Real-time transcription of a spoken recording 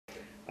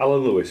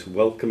Alan Lewis,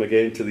 welcome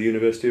again to the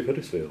University of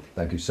Huddersfield.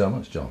 Thank you so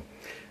much, John.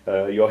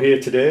 You're here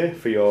today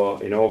for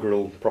your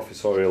inaugural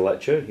professorial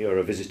lecture. You're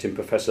a visiting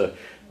professor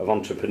of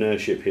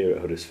entrepreneurship here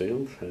at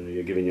Huddersfield.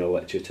 You're giving your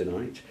lecture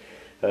tonight.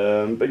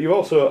 But you've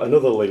also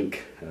another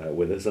link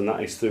with us, and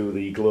that is through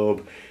the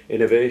Globe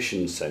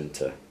Innovation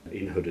Centre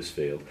in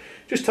Huddersfield.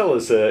 Just tell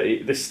us,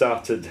 this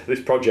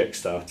project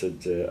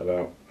started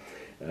about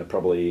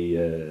probably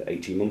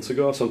 18 months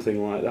ago or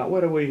something like that.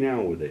 Where are we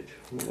now with it?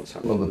 What's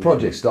happening? Well, the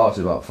project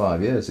started about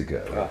 5 years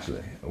ago,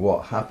 actually.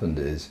 What happened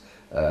is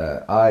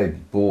I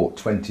bought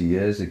 20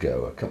 years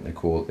ago a company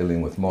called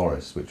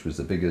Illingworth-Morris, which was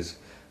the biggest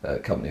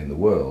company in the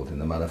world in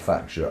the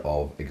manufacture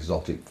of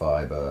exotic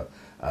fibre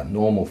and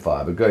normal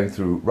fibre, going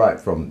through right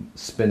from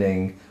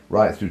spinning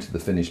right through to the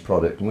finished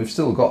product. And we've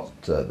still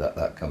got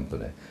that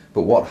company.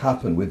 But what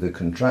happened with the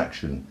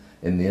contraction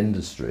in the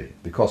industry,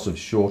 because of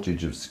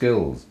shortage of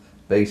skills,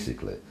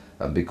 basically,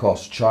 and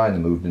because China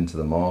moved into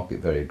the market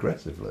very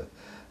aggressively,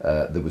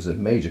 there was a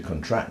major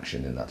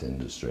contraction in that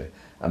industry.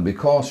 And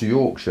because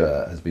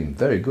Yorkshire has been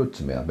very good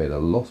to me, I've made a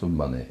lot of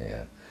money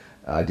here,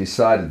 I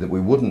decided that we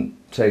wouldn't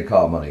take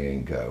our money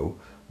and go.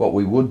 What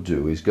we would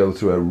do is go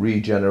through a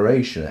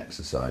regeneration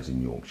exercise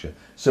in Yorkshire.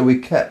 So we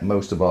kept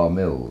most of our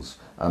mills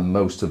and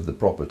most of the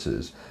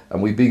properties,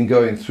 and we've been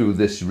going through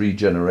this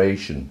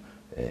regeneration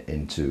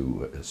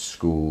into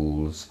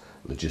schools,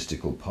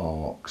 logistical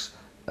parks,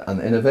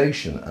 and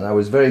innovation. And I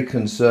was very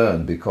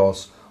concerned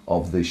because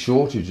of the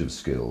shortage of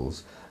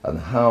skills and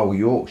how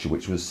Yorkshire,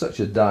 which was such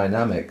a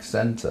dynamic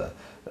centre,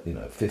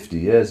 50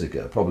 years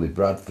ago, probably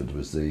Bradford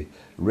was the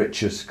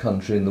richest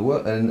country in the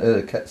world,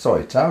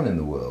 town in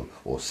the world,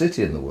 or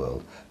city in the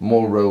world.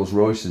 More Rolls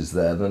Royces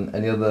there than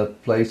any other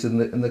place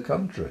in the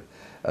country.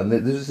 And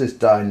there was this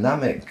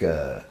dynamic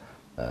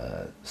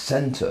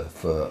centre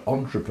for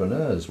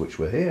entrepreneurs which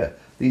were here.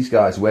 These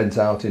guys went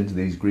out into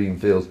these green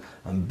fields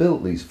and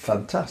built these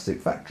fantastic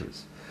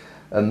factories.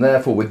 And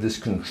therefore, with this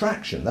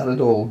contraction, that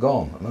had all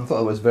gone. And I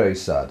thought it was very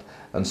sad.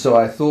 And so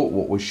I thought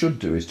what we should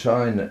do is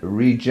try and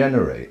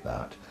regenerate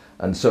that.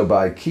 And so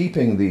by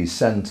keeping these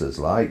centres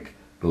like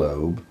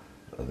Globe,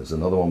 there's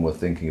another one we're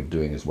thinking of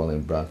doing as well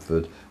in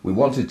Bradford, we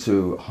wanted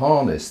to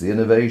harness the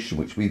innovation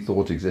which we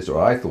thought existed,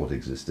 or I thought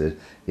existed,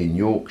 in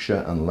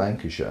Yorkshire and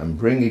Lancashire, and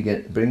bringing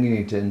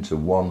it into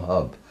one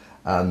hub.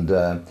 And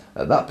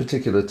at that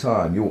particular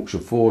time, Yorkshire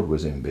Ford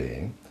was in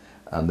being,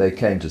 and they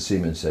came to see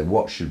me and said,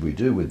 what should we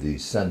do with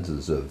these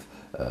centres of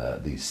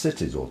these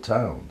cities or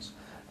towns?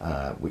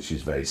 Which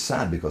is very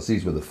sad, because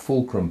these were the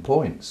fulcrum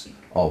points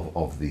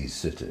of these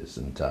cities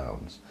and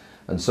towns.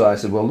 And so I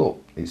said, well,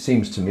 look, it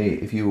seems to me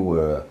if you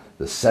were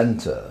the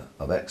centre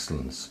of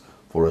excellence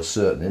for a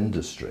certain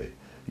industry,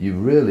 you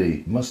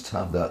really must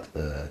have that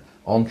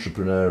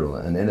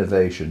entrepreneurial and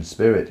innovation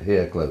spirit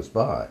here close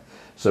by.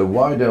 So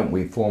why don't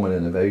we form an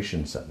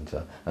innovation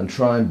centre and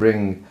try and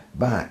bring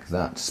back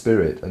that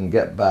spirit and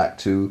get back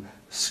to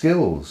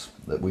skills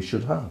that we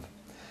should have?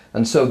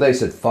 And so they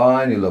said,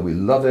 fine, we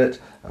love it,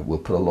 we'll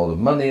put a lot of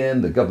money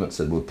in. The government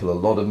said, we'll put a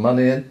lot of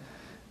money in.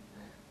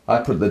 I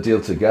put the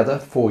deal together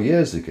 4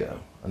 years ago,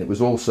 and it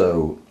was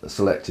also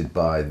selected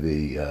by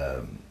the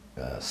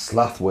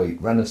Slathwaite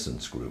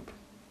Renaissance Group.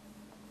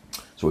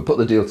 So we put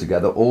the deal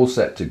together, all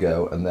set to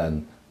go, and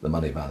then the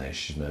money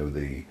vanished.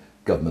 The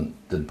government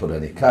didn't put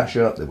any cash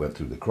up, they went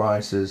through the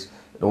crisis,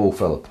 it all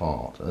fell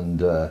apart.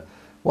 And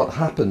what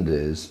happened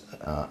is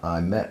I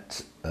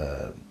met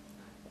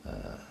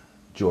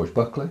George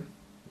Buckley,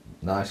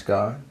 nice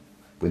guy,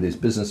 with his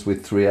business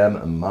with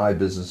 3M and my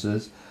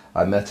businesses.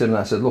 I met him and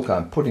I said, look,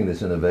 I'm putting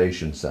this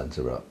innovation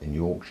centre up in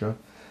Yorkshire.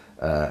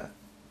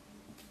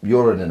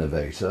 You're an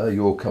innovator,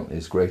 your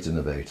company's great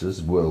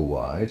innovators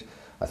worldwide.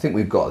 I think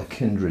we've got a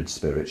kindred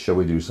spirit, shall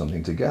we do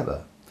something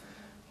together?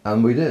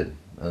 And we did.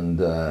 And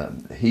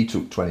he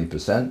took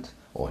 20%,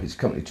 or his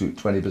company took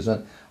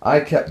 20%. I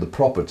kept the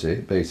property,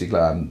 basically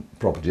I'm a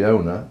property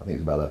owner, I think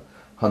it's about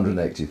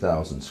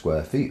 180,000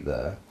 square feet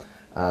there.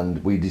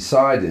 And we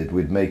decided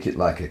we'd make it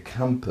like a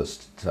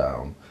campus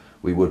town.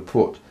 We would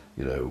put,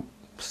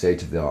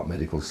 state-of-the-art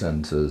medical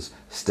centres,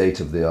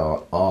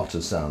 state-of-the-art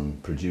artisan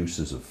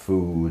producers of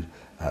food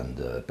and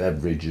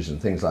beverages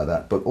and things like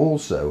that, but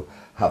also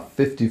have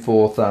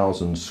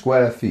 54,000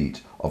 square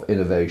feet of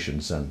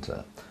innovation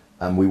centre.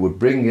 And we would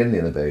bring in the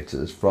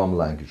innovators from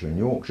Lancashire and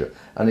Yorkshire.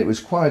 And it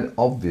was quite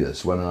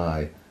obvious when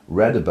I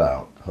read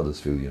about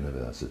Huddersfield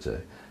University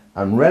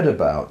and read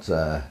about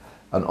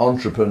an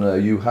entrepreneur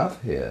you have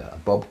here,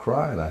 Bob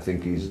Cryan. I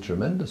think he's a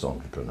tremendous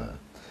entrepreneur.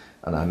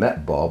 And I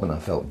met Bob and I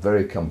felt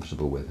very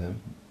comfortable with him,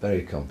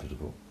 very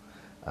comfortable.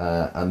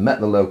 And met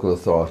the local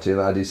authority,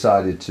 and I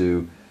decided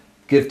to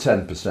give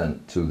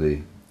 10% to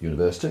the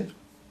university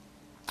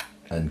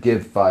and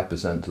give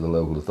 5% to the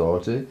local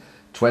authority,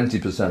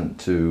 20%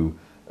 to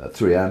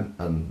 3M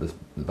and the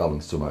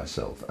balance to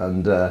myself.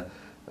 And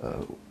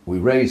we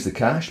raised the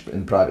cash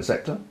in the private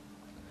sector,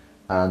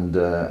 and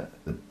the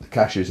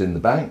cash is in the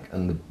bank,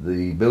 and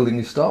the building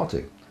is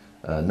starting.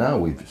 Now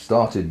we've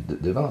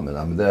started development.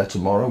 I'm there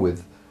tomorrow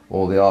with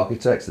all the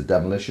architects. The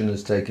demolition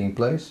is taking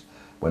place.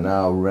 We're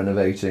now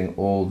renovating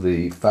all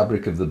the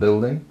fabric of the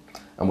building,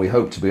 and we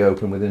hope to be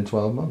open within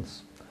 12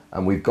 months.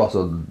 And we've got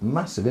a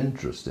massive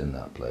interest in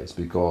that place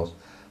because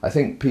I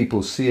think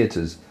people see it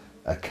as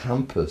a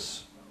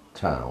campus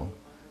town.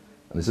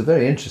 And it's a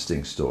very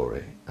interesting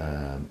story,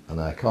 and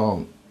I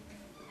can't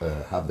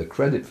have the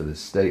credit for this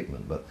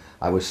statement, but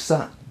I was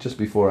sat just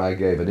before I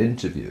gave an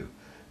interview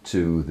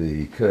to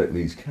the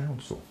Kirklees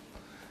Council,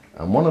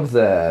 and one of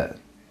their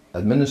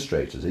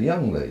administrators, a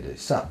young lady,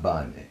 sat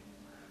by me,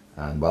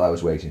 and while I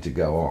was waiting to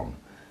go on,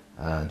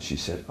 and she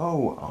said,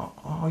 "Oh,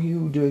 are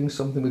you doing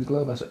something with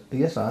Globe?" I said,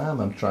 "Yes, I am.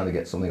 I'm trying to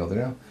get something off the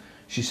ground."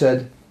 She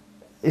said,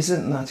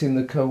 "Isn't that in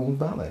the Colne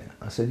Valley?"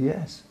 I said,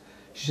 "Yes."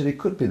 She said, "It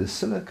could be the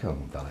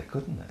Sili-Colne Valley,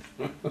 couldn't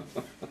it?"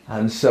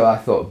 And so I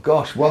thought,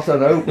 gosh, what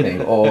an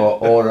opening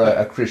or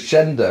a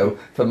crescendo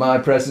for my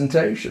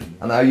presentation.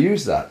 And I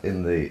used that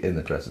in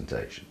the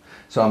presentation.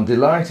 So I'm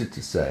delighted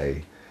to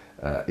say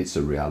it's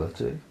a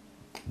reality.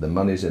 The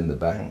money's in the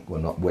bank. We're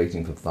not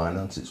waiting for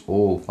finance. It's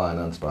all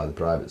financed by the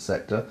private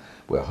sector.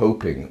 We're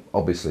hoping,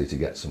 obviously, to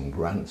get some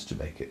grants to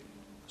make it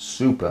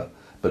super,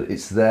 but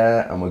it's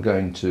there, and we're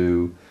going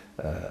to,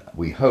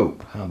 we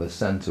hope, have a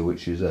centre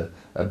which is a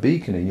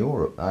beacon in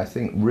Europe. I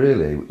think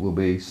really will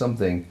be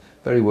something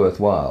very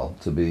worthwhile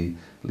to be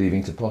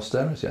leaving to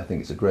posterity. I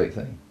think it's a great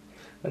thing.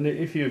 And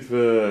if you've,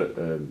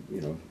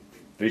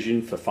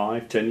 vision for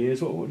 5, 10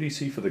 years, what do you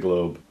see for the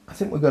Globe? I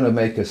think we're going to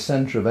make a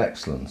centre of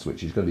excellence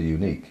which is going to be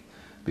unique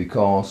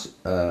because,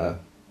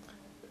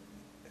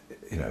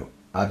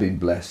 I've been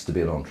blessed to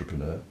be an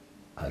entrepreneur.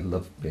 I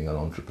love being an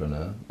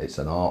entrepreneur. It's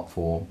an art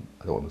form.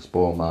 I don't want to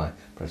spoil my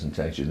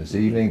presentation this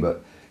evening,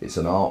 but it's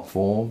an art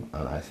form,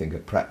 and I think a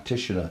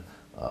practitioner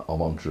of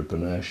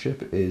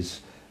entrepreneurship is,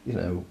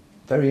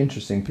 very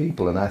interesting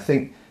people, and I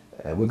think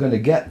we're going to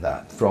get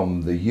that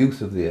from the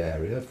youth of the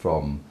area,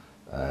 from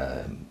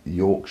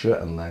Yorkshire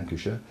and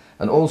Lancashire,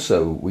 and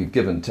also we've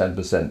given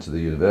 10% to the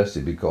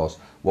university because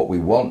what we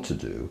want to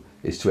do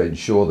is to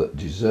ensure that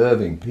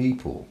deserving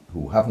people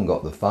who haven't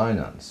got the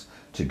finance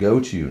to go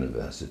to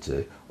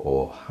university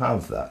or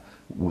have that,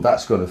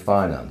 that's going to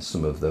finance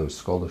some of those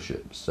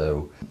scholarships.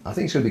 So I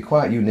think it's going to be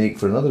quite unique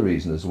for another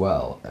reason as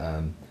well.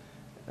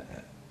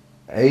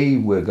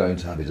 We're going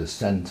to have it a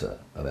centre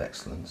of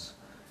excellence,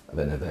 of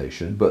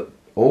innovation, but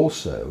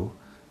also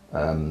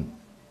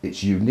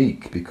it's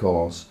unique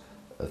because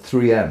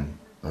 3M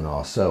and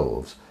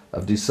ourselves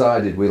have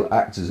decided we'll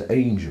act as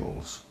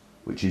angels,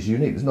 which is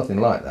unique. There's nothing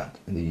like that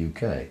in the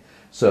UK.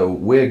 So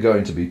we're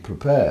going to be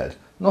prepared,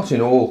 not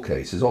in all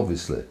cases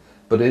obviously,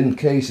 but in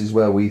cases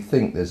where we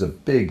think there's a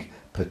big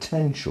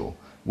potential,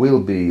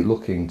 we'll be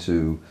looking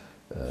to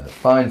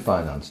find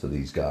finance for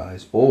these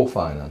guys or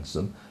finance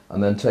them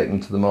and then take them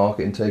to the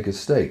market and take a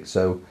stake.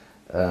 So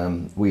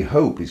we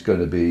hope it's going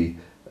to be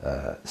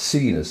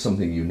seen as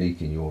something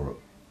unique in Europe.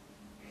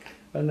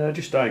 And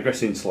just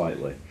digressing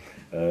slightly,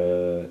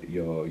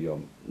 you're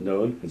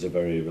known as a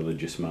very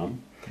religious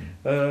man.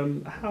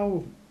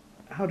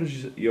 How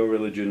does your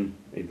religion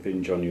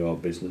impinge on your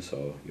business,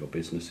 or your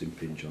business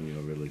impinge on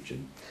your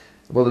religion?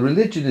 Well, the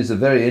religion is a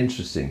very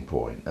interesting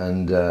point,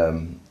 and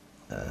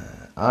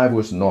I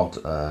was not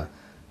a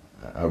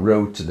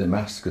road to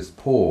Damascus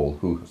Paul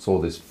who saw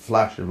this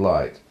flash of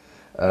light.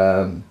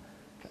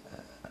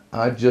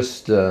 I've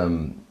just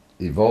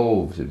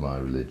evolved in my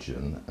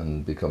religion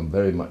and become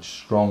very much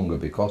stronger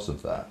because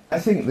of that. I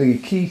think the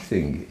key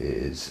thing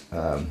is,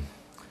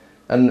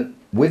 and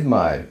with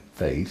my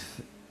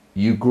faith,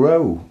 you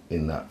grow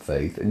in that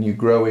faith and you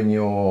grow in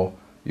your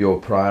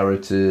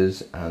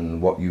priorities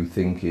and what you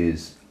think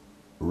is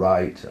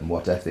right and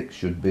what ethics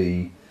should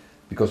be,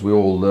 because we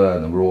all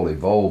learn and we're all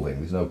evolving.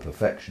 There's no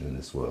perfection in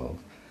this world.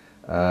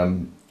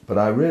 But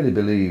I really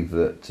believe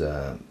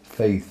that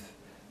faith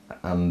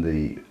and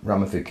the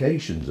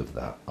ramifications of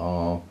that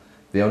are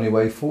the only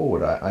way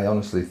forward. I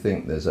honestly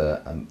think there's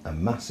a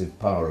massive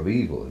power of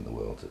evil in the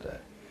world today,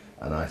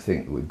 and I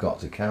think we've got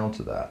to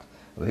counter that.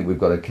 I think we've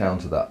got to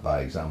counter that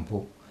by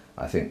example.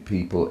 I think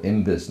people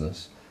in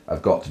business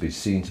have got to be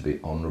seen to be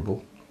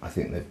honourable. I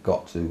think they've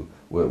got to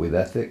work with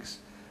ethics,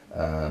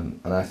 and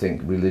I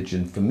think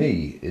religion for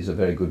me is a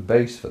very good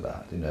base for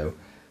that.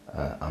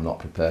 I'm not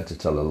prepared to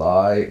tell a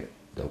lie.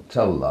 Don't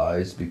tell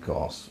lies,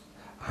 because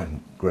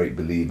I'm a great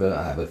believer.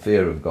 I have a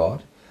fear of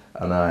God,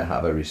 and I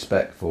have a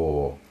respect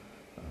for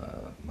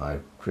my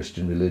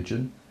Christian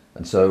religion,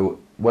 and so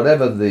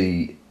whatever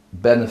the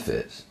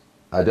benefit,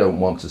 I don't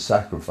want to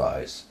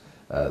sacrifice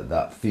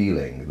that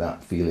feeling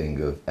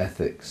of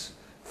ethics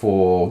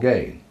for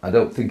gain. I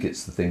don't think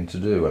it's the thing to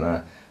do,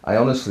 and I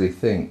honestly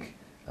think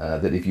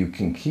that if you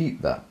can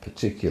keep that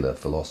particular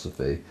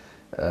philosophy,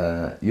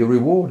 you're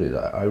rewarded.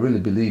 I really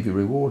believe you're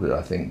rewarded.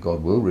 I think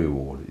God will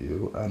reward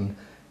you, and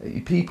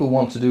people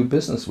want to do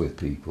business with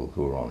people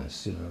who are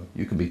honest.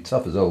 You can be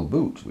tough as old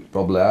boots, which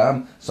probably I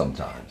am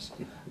sometimes,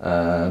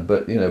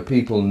 but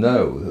people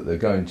know that they're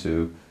going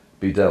to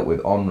be dealt with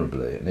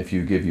honourably, and if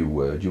you give your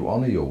word, you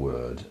honour your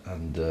word.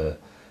 And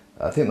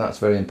I think that's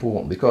very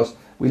important, because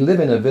we live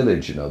in a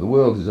village. The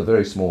world is a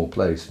very small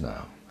place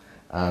now,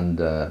 and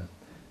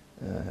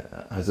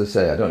as I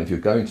say, I don't know if you're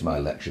going to my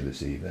lecture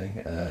this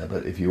evening,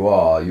 but if you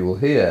are, you will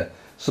hear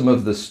some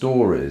of the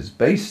stories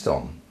based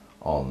on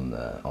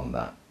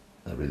that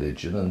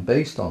religion and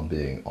based on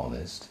being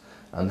honest,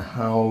 and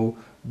how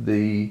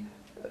the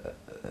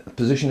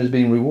position has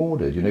been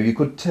rewarded. You know, you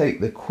could take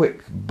the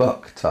quick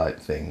buck type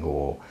thing,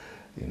 or,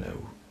 you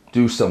know,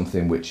 do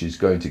something which is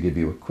going to give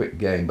you a quick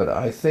gain, but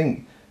I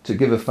think to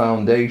give a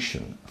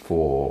foundation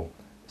for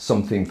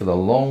something for the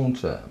long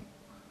term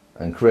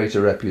and create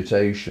a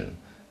reputation,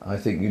 I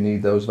think you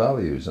need those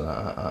values. And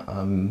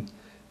I'm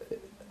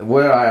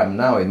where I am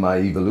now in my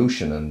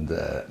evolution, and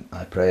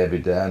I pray every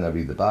day and I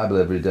read the Bible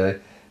every day.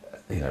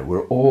 You know,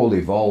 we're all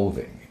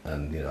evolving,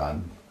 and, you know,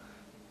 I'm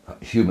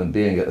a human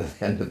being at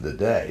the end of the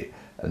day,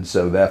 and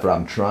so therefore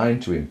I'm trying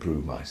to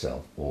improve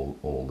myself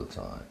all the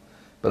time.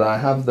 But I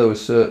have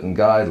those certain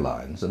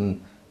guidelines,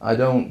 and I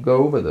don't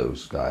go over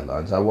those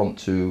guidelines. I want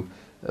to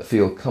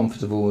feel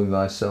comfortable with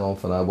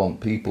myself, and I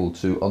want people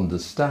to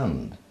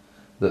understand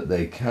that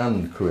they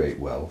can create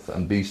wealth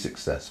and be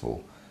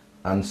successful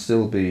and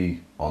still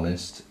be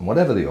honest. And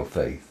whatever your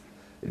faith,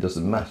 it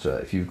doesn't matter.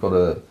 If you've got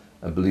a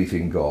belief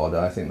in God,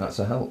 I think that's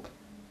a help.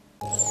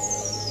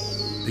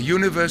 The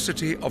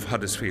University of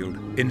Huddersfield,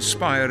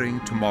 inspiring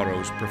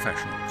tomorrow's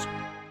professionals.